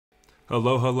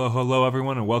Hello, hello, hello,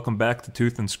 everyone, and welcome back to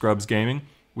Tooth and Scrubs Gaming.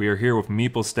 We are here with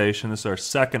Meeple Station. This is our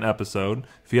second episode.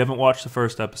 If you haven't watched the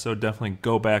first episode, definitely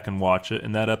go back and watch it.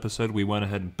 In that episode, we went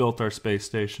ahead and built our space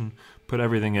station, put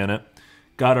everything in it,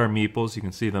 got our Meeples. You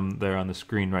can see them there on the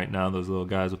screen right now, those little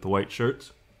guys with the white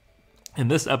shirts. In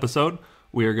this episode,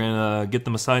 we are going to get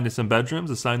them assigned to some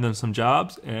bedrooms, assign them some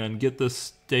jobs, and get this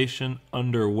station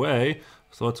underway.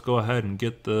 So let's go ahead and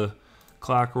get the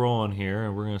clock rolling here,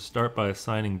 and we're going to start by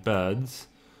assigning beds.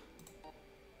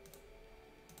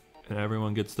 And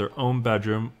everyone gets their own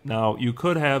bedroom. Now, you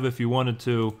could have, if you wanted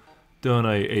to, done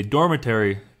a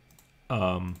dormitory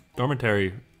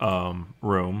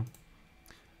room,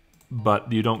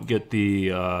 but you don't get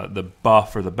the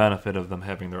buff or the benefit of them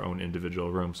having their own individual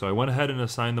room. So I went ahead and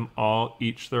assigned them all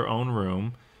each their own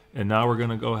room, and now we're going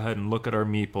to go ahead and look at our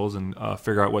Meeples and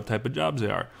figure out what type of jobs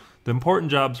they are. The important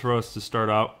jobs for us to start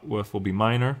out with will be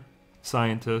miner,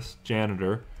 scientist,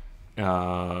 janitor,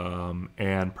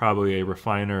 and probably a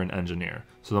refiner and engineer.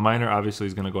 So the miner obviously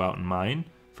is going to go out and mine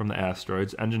from the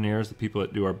asteroids. Engineers, the people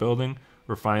that do our building.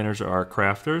 Refiners are our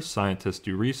crafters. Scientists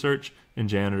do research, and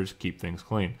janitors keep things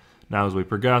clean. Now as we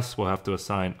progress, we'll have to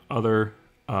assign other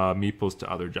Meeples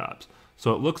to other jobs.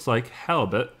 So it looks like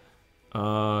Halibut,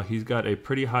 he's got a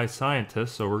pretty high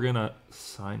scientist, so we're going to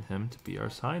assign him to be our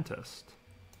scientist.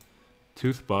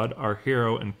 Toothbud, our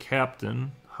hero and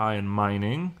captain, high in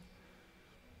mining.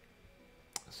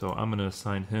 So I'm going to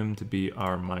assign him to be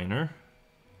our miner.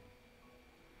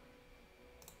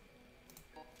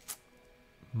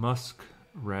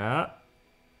 Muskrat,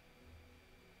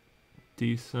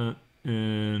 decent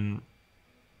in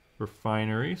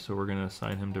refinery, so we're going to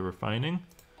assign him to refining.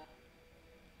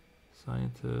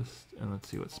 Scientist, and let's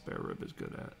see what spare rib is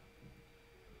good at.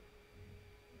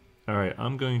 Alright,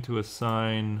 I'm going to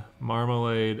assign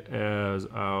Marmalade as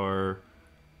our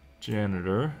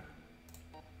janitor.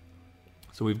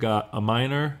 So we've got a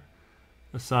miner,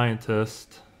 a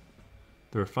scientist,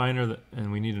 the refiner,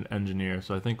 and we need an engineer.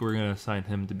 So I think we're going to assign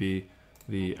him to be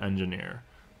the engineer.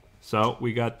 So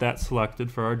we got that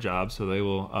selected for our job, so they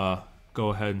will go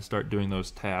ahead and start doing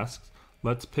those tasks.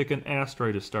 Let's pick an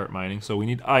asteroid to start mining. So we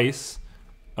need ice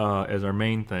as our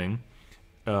main thing.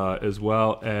 As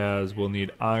well as we'll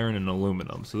need iron and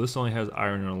aluminum. So this only has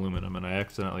iron and aluminum, and I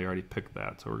accidentally already picked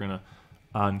that. So we're going to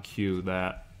on-cue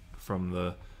that from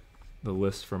the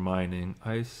list for mining.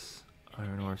 Ice,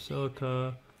 iron ore,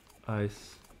 silica,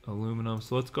 ice, aluminum.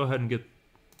 So let's go ahead and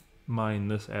mine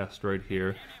this asteroid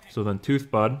here. So then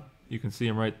Toothbud, you can see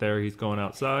him right there. He's going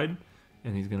outside,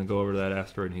 and he's going to go over to that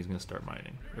asteroid, and he's going to start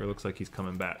mining. Or it looks like he's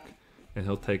coming back. And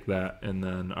he'll take that, and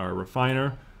then our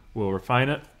refiner will refine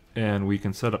it. And we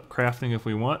can set up crafting if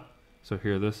we want. So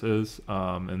here this is,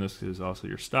 and this is also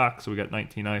your stock. So we got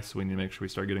 19 ice, so we need to make sure we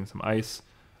start getting some ice.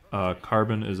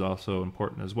 Carbon is also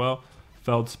important as well.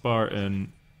 Feldspar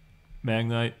and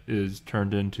magnite is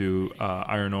turned into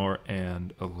iron ore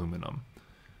and aluminum.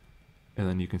 And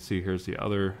then you can see here's the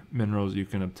other minerals you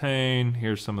can obtain.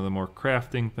 Here's some of the more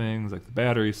crafting things like the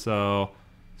battery cell,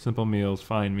 simple meals,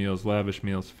 fine meals, lavish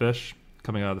meals, fish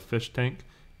coming out of the fish tank.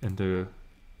 And to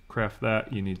craft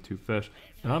that, you need 2 fish,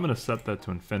 and I'm going to set that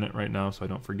to infinite right now so I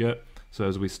don't forget. So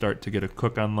as we start to get a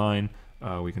cook online,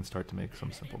 we can start to make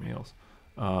some simple meals.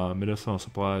 Medicinal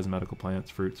supplies, medical plants,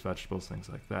 fruits, vegetables, things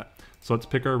like that. So let's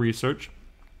pick our research,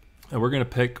 and we're going to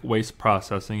pick waste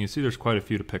processing. You see there's quite a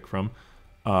few to pick from.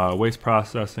 Waste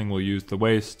processing will use the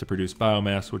waste to produce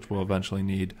biomass, which we'll eventually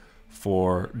need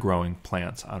for growing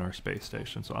plants on our space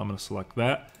station. So I'm going to select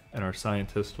that, and our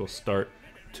scientist will start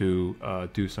to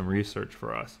do some research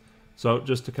for us. So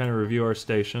just to kind of review our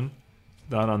station,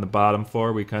 down on the bottom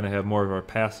floor we kind of have more of our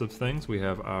passive things. We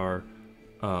have our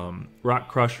rock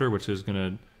crusher, which is going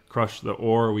to crush the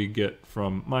ore we get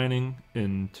from mining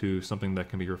into something that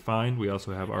can be refined. We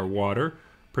also have our water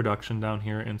production down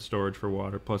here and storage for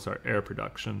water, plus our air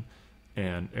production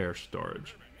and air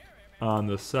storage. On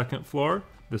the second floor,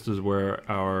 this is where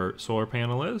our solar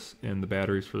panel is and the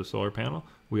batteries for the solar panel.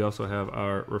 We also have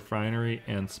our refinery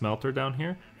and smelter down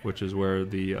here, which is where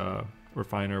the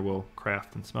refiner will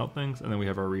craft and smelt things. And then we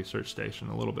have our research station,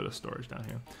 a little bit of storage down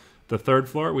here. The third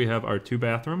floor, we have our 2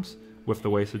 bathrooms with the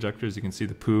waste ejectors. You can see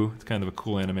the poo. It's kind of a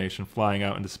cool animation flying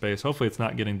out into space. Hopefully it's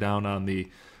not getting down on the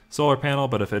solar panel,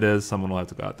 but if it is, someone will have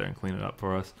to go out there and clean it up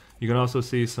for us. You can also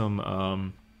see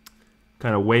some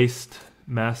kind of waste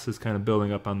mess is kind of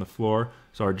building up on the floor.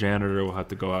 So our janitor will have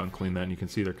to go out and clean that, and you can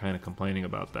see they're kind of complaining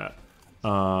about that.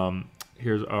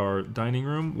 Here's our dining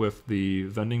room with the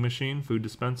vending machine, food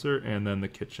dispenser, and then the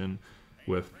kitchen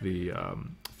with the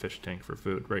fish tank for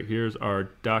food. Right here's our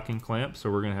docking clamp,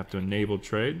 so we're going to have to enable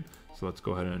trade. So let's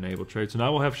go ahead and enable trade. So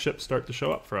now we'll have ships start to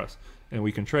show up for us. and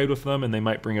we can trade with them, and they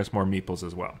might bring us more meeples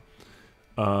as well.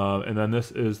 And then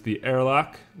this is the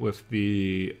airlock with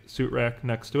the suit rack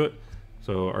next to it,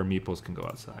 so our meeples can go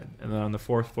outside. And then on the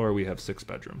 4th floor, we have 6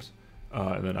 bedrooms.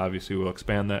 And then obviously we'll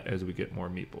expand that as we get more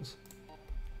meeples.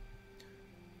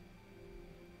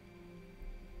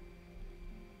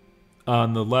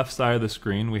 On the left side of the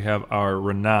screen, we have our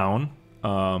renown.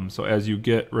 So as you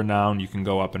get renown, you can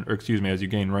go up, and, or excuse me, as you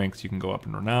gain ranks, you can go up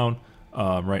in renown.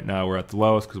 Right now we're at the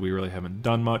lowest because we really haven't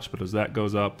done much, but as that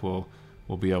goes up, we'll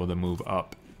be able to move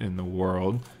up in the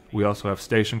world. We also have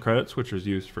station credits, which is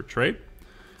used for trade.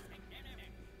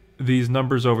 These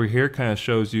numbers over here kind of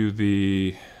shows you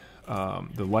the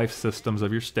life systems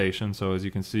of your station. So as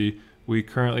you can see, we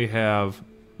currently have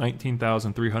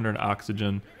 19,300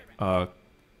 oxygen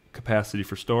capacity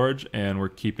for storage, and we're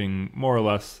keeping more or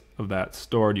less of that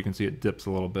stored. You can see it dips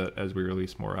a little bit as we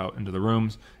release more out into the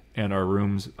rooms, and our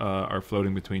rooms are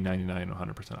floating between 99 and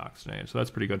 100% oxygenated. So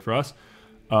that's pretty good for us.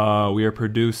 We are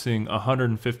producing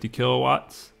 150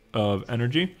 kilowatts of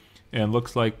energy, and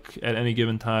looks like at any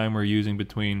given time we're using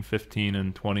between 15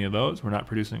 and 20 of those. We're not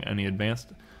producing any advanced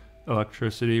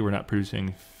electricity. We're not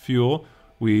producing fuel.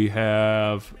 We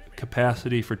have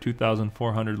capacity for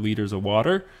 2,400 liters of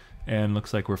water, and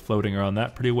looks like we're floating around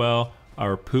that pretty well.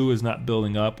 Our poo is not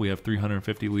building up. We have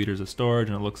 350 liters of storage,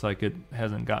 and it looks like it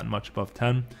hasn't gotten much above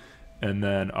 10. And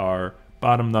then our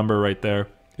bottom number right there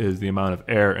is the amount of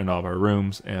air in all of our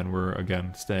rooms, and we're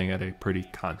again staying at a pretty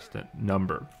constant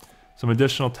number. Some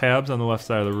additional tabs on the left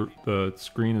side of the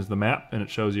screen is the map, and it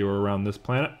shows you around this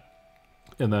planet.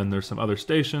 And then there's some other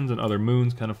stations and other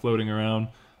moons kind of floating around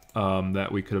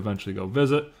that we could eventually go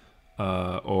visit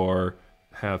or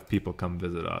have people come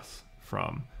visit us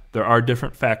from. There are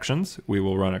different factions we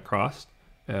will run across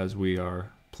as we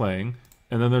are playing,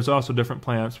 and then there's also different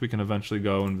planets we can eventually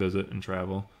go and visit and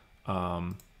travel.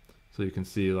 So you can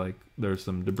see like there's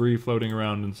some debris floating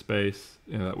around in space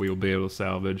that we will be able to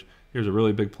salvage. Here's a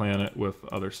really big planet with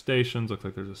other stations. Looks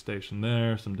like there's a station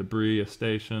there, some debris, a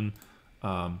station.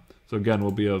 So again,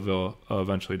 we'll be able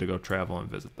eventually to go travel and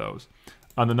visit those.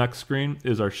 On the next screen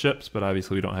is our ships, but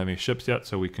obviously we don't have any ships yet,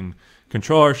 so we can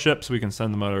control our ships. We can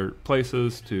send them other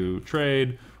places to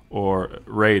trade or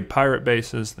raid pirate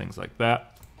bases, things like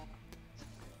that.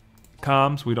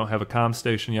 Comms, we don't have a comm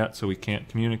station yet, so we can't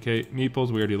communicate.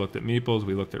 Meeples, we already looked at Meeples.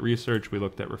 We looked at research. We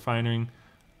looked at refining.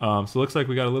 So it looks like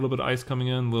we got a little bit of ice coming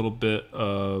in, a little bit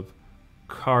of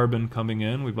carbon coming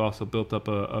in. We've also built up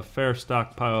a fair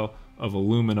stockpile of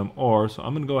aluminum ore, so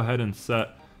I'm going to go ahead and set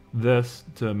this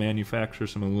to manufacture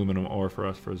some aluminum ore for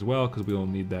us as well, because we will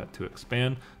need that to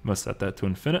expand. I'm going to set that to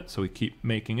infinite, so we keep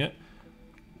making it.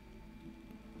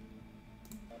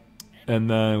 And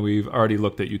then we've already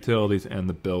looked at utilities and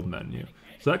the build menu.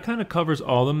 So that kind of covers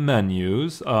all the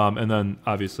menus. And then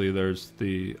obviously there's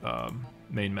the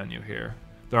main menu here.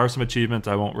 There are some achievements.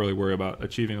 I won't really worry about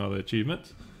achieving all the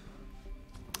achievements,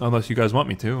 unless you guys want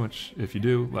me to, which if you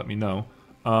do, let me know.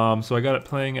 So I got it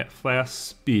playing at fast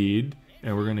speed,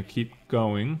 and we're going to keep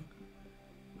going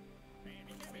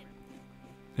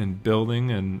and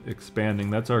building and expanding.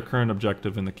 That's our current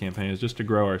objective in the campaign, is just to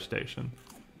grow our station.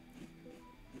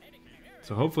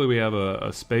 So hopefully we have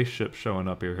a spaceship showing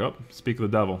up here. Oh, speak of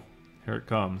the devil. Here it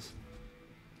comes.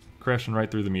 Crashing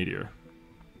right through the meteor.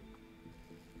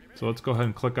 So let's go ahead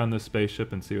and click on this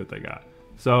spaceship and see what they got.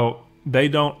 So they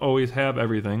don't always have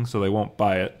everything, so they won't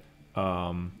buy it.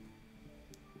 And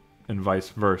vice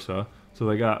versa. So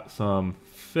they got some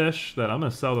fish that I'm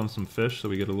going to sell them some fish so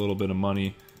we get a little bit of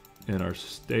money in our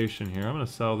station here. I'm going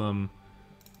to sell them,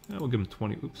 we'll give them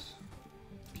 20, oops,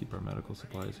 keep our medical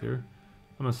supplies here.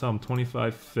 I'm going to sell them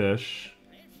 25 fish.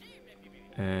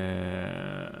 And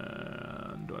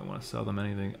do I want to sell them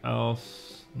anything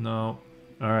else? No.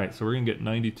 Alright, so we're going to get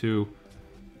 92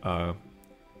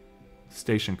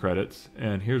 station credits.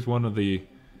 And here's one of the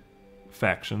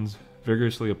factions,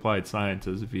 Vigorously Applied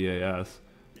Sciences, VAS.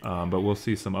 But we'll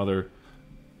see some other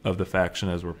of the faction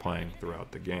as we're playing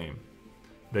throughout the game.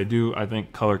 They do, I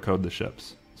think, color code the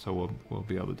ships, so we'll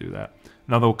be able to do that.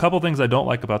 Now, the couple things I don't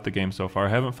like about the game so far, I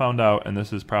haven't found out, and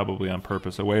this is probably on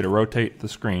purpose, a way to rotate the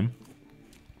screen.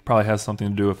 Probably has something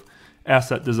to do with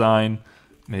asset design,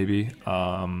 maybe.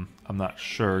 I'm not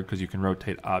sure, because you can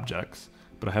rotate objects,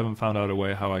 but I haven't found out a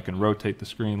way how I can rotate the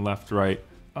screen left, right.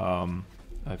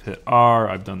 I've hit R,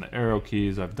 I've done the arrow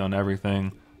keys, I've done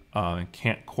everything. And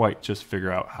can't quite just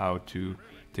figure out how to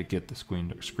get the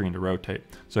screen to rotate.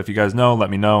 So if you guys know, let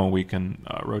me know, and we can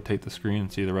rotate the screen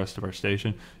and see the rest of our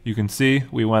station. You can see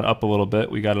we went up a little bit.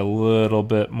 We got a little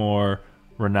bit more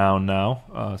renown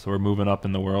now, so we're moving up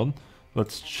in the world.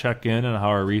 Let's check in on how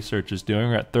our research is doing.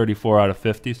 We're at 34 out of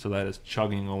 50, so that is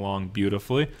chugging along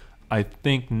beautifully. I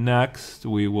think next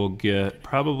we will get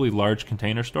probably large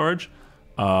container storage,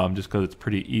 just because it's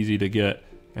pretty easy to get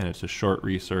and it's a short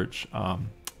research.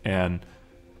 And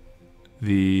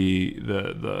the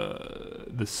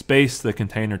space the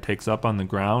container takes up on the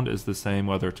ground is the same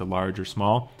whether it's a large or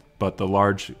small, but the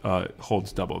large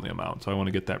holds double the amount. So I want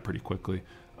to get that pretty quickly,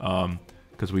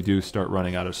 because we do start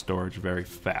running out of storage very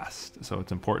fast. So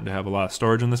it's important to have a lot of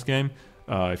storage in this game.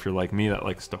 If you're like me that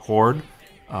likes to hoard,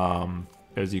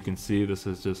 as you can see, this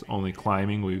is just only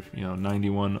climbing. We've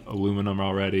 91 aluminum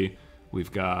already.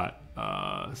 We've got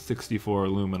 64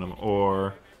 aluminum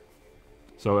ore.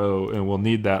 So and we'll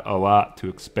need that a lot to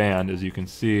expand. As you can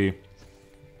see,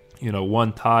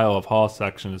 one tile of hull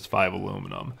section is 5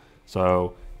 aluminum.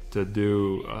 So to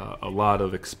do a lot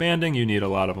of expanding, you need a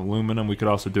lot of aluminum. We could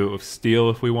also do it with steel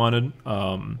if we wanted,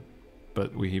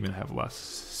 but we even have less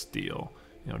steel.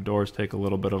 Doors take a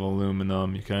little bit of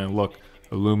aluminum. You kind of look,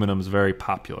 aluminum is very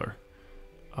popular.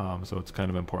 So it's kind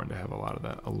of important to have a lot of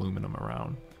that aluminum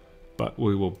around. But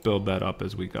we will build that up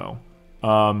as we go.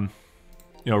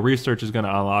 Research is going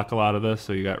to unlock a lot of this.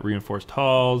 So you got reinforced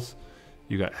hulls,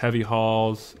 you got heavy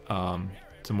hulls, some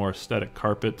more aesthetic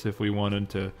carpets if we wanted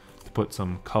to put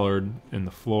some colored in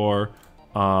the floor.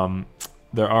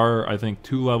 There are, I think,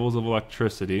 2 levels of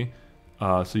electricity.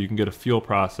 So you can get a fuel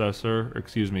processor, or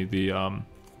excuse me, the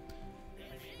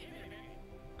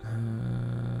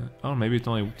maybe it's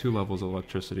only 2 levels of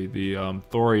electricity. The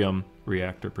thorium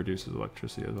reactor produces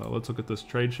electricity as well. Let's look at this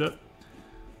trade ship.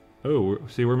 Oh,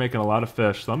 see, we're making a lot of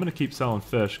fish, so I'm going to keep selling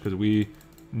fish because we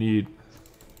need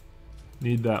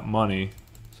that money.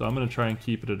 So I'm going to try and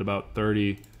keep it at about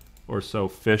 30 or so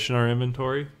fish in our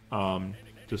inventory,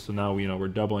 just so now we're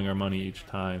doubling our money each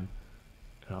time.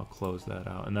 And I'll close that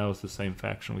out. And that was the same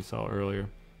faction we saw earlier.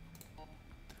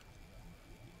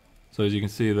 So as you can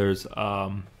see, there's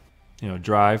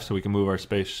drive, so we can move our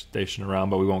space station around,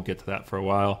 but we won't get to that for a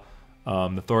while.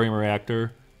 The thorium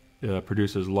reactor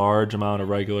produces large amount of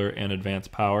regular and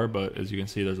advanced power, but as you can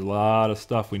see, there's a lot of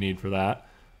stuff we need for that.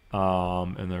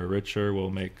 And the richer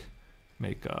will make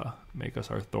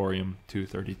us our thorium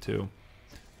 232.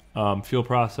 Fuel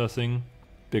processing,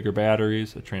 bigger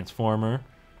batteries, a transformer,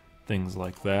 things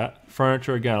like that.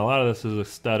 Furniture, again, a lot of this is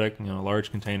aesthetic.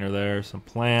 Large container there, some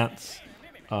plants,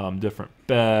 different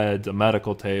beds, a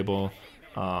medical table.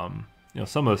 Some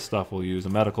of the stuff we'll use, a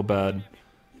medical bed,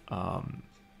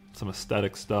 some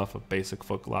aesthetic stuff, a basic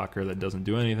foot locker that doesn't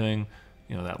do anything,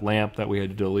 that lamp that we had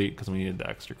to delete because we needed the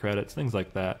extra credits, things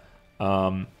like that.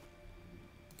 And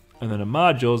then in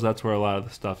modules, that's where a lot of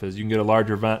the stuff is. You can get a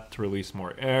larger vent to release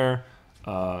more air.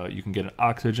 You can get an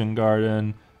oxygen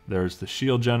garden. There's the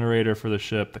shield generator for the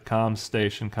ship, the comms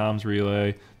station, comms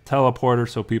relay, teleporter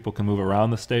so people can move around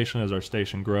the station as our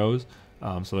station grows,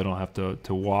 so they don't have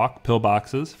to walk.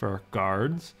 Pillboxes for our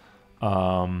guards.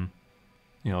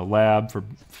 Lab for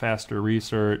faster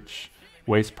research,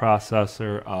 waste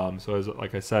processor. So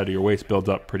like I said, your waste builds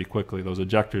up pretty quickly. Those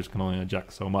ejectors can only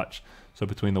eject so much. So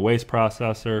between the waste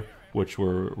processor, which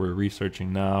we're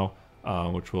researching now,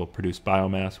 which will produce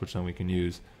biomass, which then we can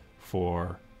use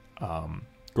for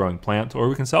growing plants, or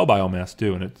we can sell biomass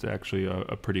too, and it's actually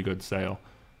a pretty good sale.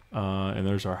 And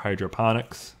there's our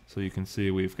hydroponics. So you can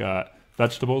see we've got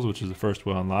vegetables, which is the first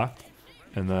we unlocked.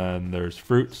 And then there's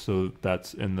fruits, so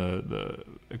that's in the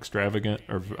extravagant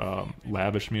or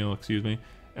lavish meal, excuse me.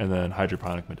 And then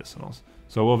hydroponic medicinals.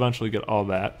 So we'll eventually get all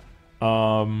that.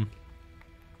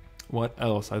 What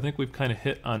else? I think we've kind of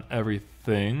hit on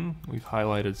everything. We've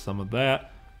highlighted some of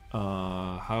that.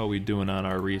 How are we doing on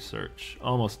our research?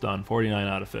 Almost done, 49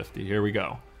 out of 50. Here we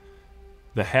go.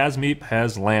 The Hazmeep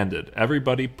has landed.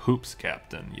 Everybody poops,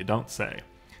 Captain. You don't say.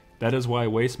 That is why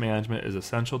waste management is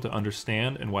essential to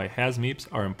understand and why Hazmeeps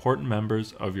are important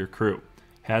members of your crew.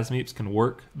 Hazmeeps can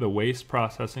work the waste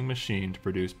processing machine to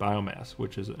produce biomass,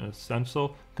 which is an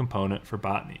essential component for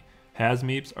botany.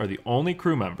 Hazmeeps are the only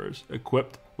crew members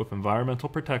equipped with environmental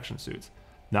protection suits.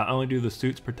 Not only do the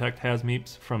suits protect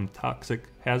Hazmeeps from toxic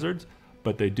hazards,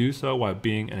 but they do so while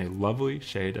being in a lovely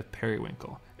shade of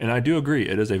periwinkle. And I do agree,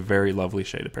 it is a very lovely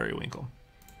shade of periwinkle.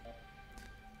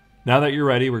 Now that you're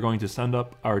ready, we're going to send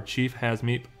up our Chief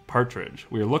Hazmeep, Partridge.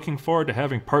 We are looking forward to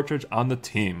having Partridge on the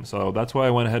team. So that's why I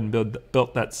went ahead and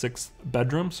built that 6th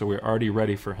bedroom, so we're already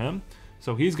ready for him.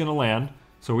 So he's going to land.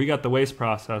 So we got the waste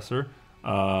processor.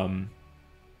 And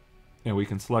we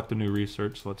can select a new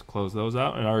research. So let's close those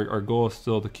out. And our goal is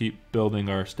still to keep building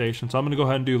our station. So I'm going to go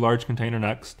ahead and do large container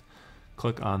next.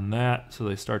 Click on that so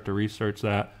they start to research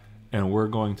that. And we're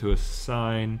going to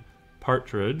assign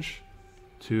Partridge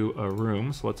to a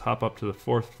room. So let's hop up to the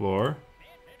 4th floor.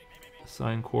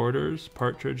 Assign quarters,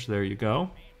 Partridge, there you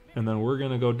go. And then we're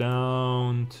gonna go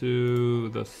down to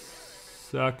the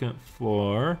second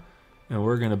floor and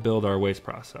we're gonna build our waste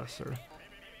processor.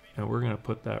 And we're gonna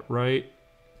put that right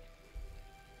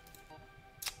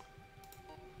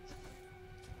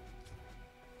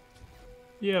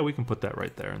yeah, we can put that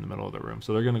right there in the middle of the room.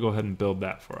 So they're gonna go ahead and build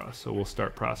that for us. So we'll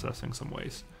start processing some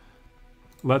waste.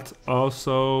 Let's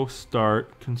also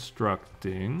start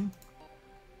constructing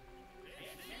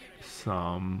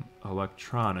some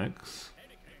electronics.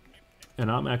 And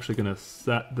I'm actually gonna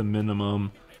set the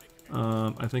minimum,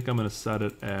 I think I'm gonna set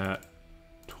it at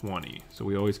 20. So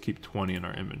we always keep 20 in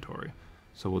our inventory.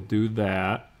 So we'll do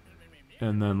that.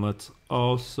 And then let's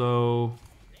also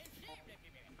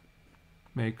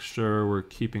make sure we're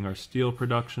keeping our steel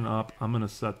production up. I'm gonna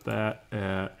set that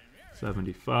at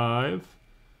 75.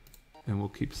 And we'll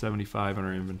keep 75 in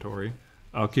our inventory.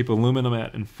 I'll keep aluminum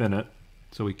at infinite.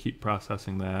 So we keep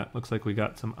processing that. Looks like we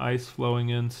got some ice flowing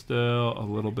in still, a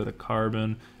little bit of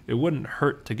carbon. It wouldn't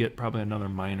hurt to get probably another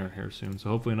miner here soon. So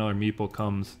hopefully another Meeple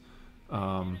comes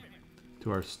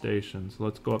to our station. So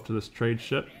let's go up to this trade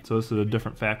ship. So this is a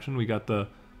different faction. We got the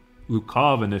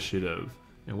Lukov initiative.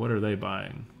 And what are they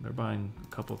buying? They're buying a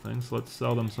couple things. So let's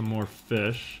sell them some more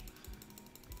fish.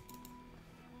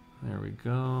 There we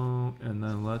go. And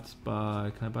then let's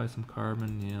buy, can I buy some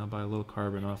carbon? Yeah, I'll buy a little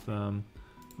carbon off them.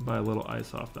 Buy a little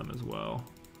ice off them as well,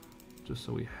 just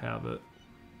so we have it.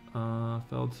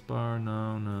 Feldspar,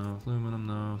 no. Aluminum,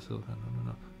 no. Silicon,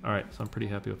 no. All right, so I'm pretty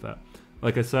happy with that.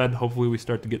 Like I said, hopefully we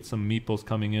start to get some Meeples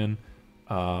coming in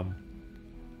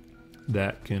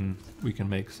that we can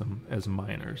make some as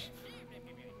miners.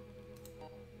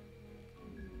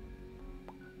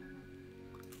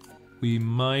 We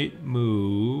might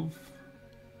move.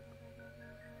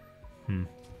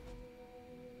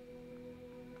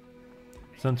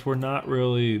 Since we're not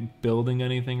really building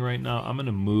anything right now, I'm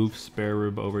gonna move Spare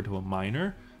Rib over to a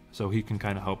miner so he can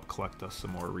kind of help collect us some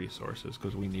more resources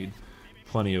because we need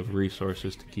plenty of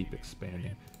resources to keep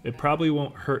expanding. It probably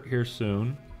won't hurt here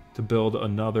soon to build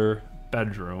another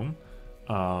bedroom.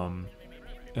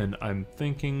 And I'm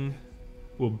thinking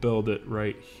we'll build it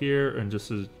right here, and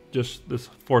just this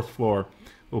fourth floor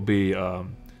will be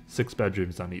 6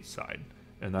 bedrooms on each side,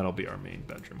 and that'll be our main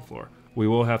bedroom floor. We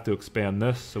will have to expand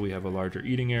this so we have a larger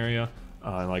eating area.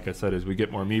 And like I said, as we get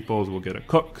more Meeples, we'll get a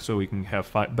cook so we can have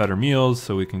better meals,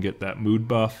 so we can get that mood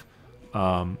buff.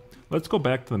 Let's go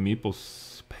back to the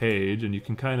Meeples page, and you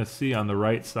can kind of see on the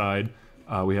right side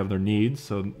we have their needs.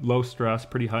 So low stress,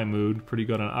 pretty high mood, pretty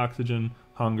good on oxygen,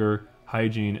 hunger,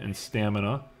 hygiene, and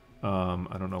stamina.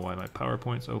 I don't know why my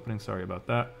PowerPoint's opening. Sorry about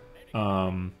that.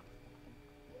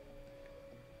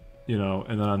 You know,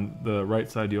 and then on the right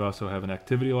side you also have an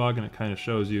activity log, and it kind of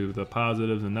shows you the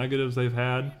positives and negatives they've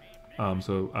had.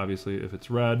 So obviously if it's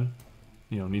red,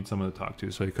 you know, need someone to talk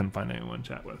to, so you couldn't find anyone to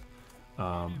chat with.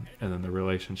 And then the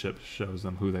relationship shows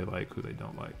them who they like, who they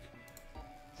don't like.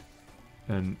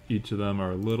 And each of them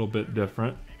are a little bit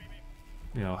different.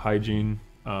 You know, hygiene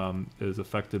is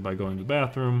affected by going to the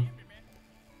bathroom,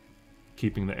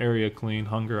 keeping the area clean,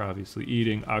 hunger, obviously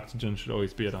eating, oxygen should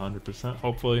always be at 100%,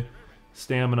 hopefully.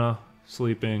 Stamina,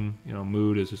 sleeping, you know,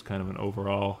 mood is just kind of an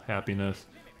overall happiness.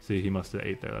 See, he must have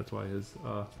ate there. That's why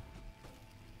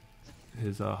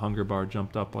his hunger bar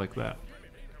jumped up like that.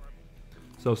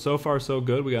 So far so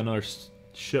good. We got another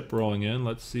ship rolling in.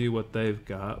 Let's see what they've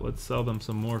got. Let's sell them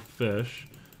some more fish.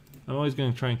 I'm always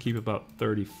going to try and keep about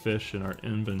 30 fish in our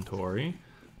inventory.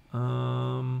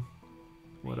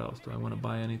 What else? Do I want to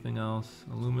buy anything else?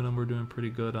 Aluminum we're doing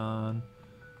pretty good on.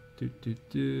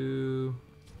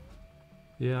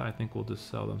 Yeah, I think we'll just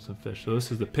sell them some fish. So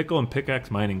this is the Pickle and Pickaxe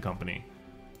Mining Company.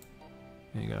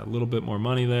 And you got a little bit more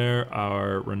money there.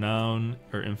 Our renown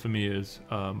or infamy is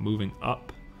moving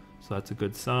up, so that's a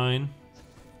good sign.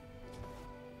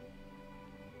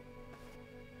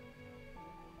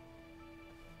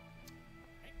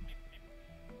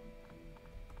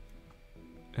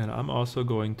 And I'm also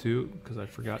going to, because I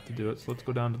forgot to do it, so let's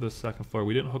go down to the second floor.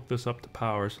 We didn't hook this up to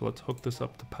power, so let's hook this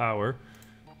up to power.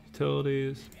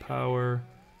 Utilities, power.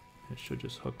 It should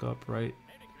just hook up right.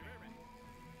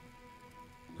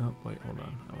 Oh, wait, hold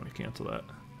on. I want to cancel that.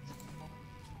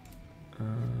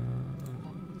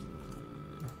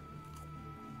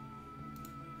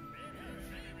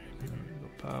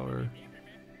 Power.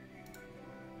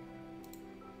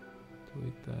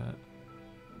 Delete that.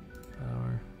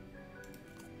 Power.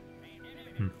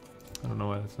 I don't know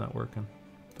why that's not working.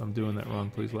 If I'm doing that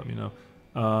wrong, please let me know.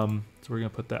 So we're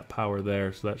going to put that power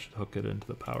there, so that should hook it into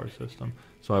the power system.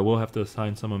 So I will have to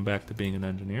assign someone back to being an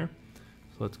engineer.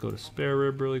 So let's go to Spare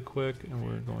Rib really quick, and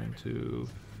we're going to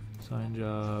assign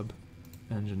job,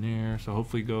 engineer. So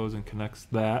hopefully goes and connects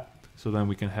that. so then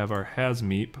we can have our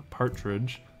Meep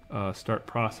partridge start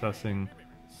processing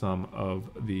some of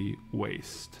the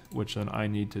waste, which then I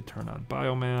need to turn on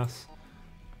biomass,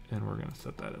 and we're going to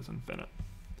set that as infinite.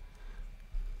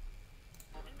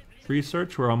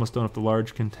 Research, we're almost done with the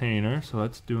large container, so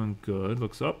that's doing good.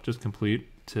 Looks up, just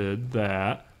completed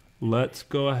that. Let's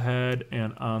go ahead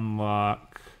and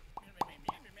unlock,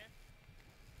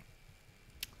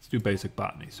 let's do basic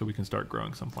botany so we can start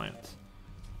growing some plants.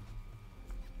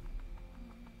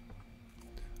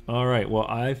 All right, well,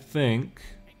 I think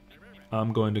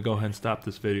I'm going to go ahead and stop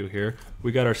this video here.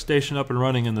 We got our station up and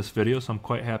running in this video, so I'm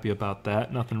quite happy about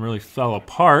that. Nothing really fell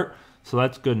apart, so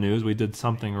that's good news. We did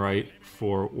something right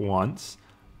for once.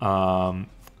 So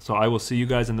I will see you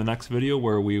guys in the next video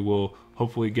where we will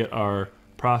hopefully get our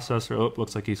processor, oh,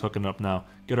 looks like he's hooking up now,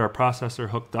 get our processor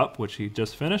hooked up, which he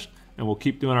just finished, and we'll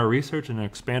keep doing our research and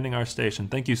expanding our station.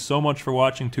 Thank you so much for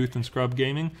watching Tooth and Scrub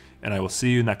Gaming, and I will see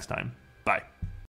you next time. Bye.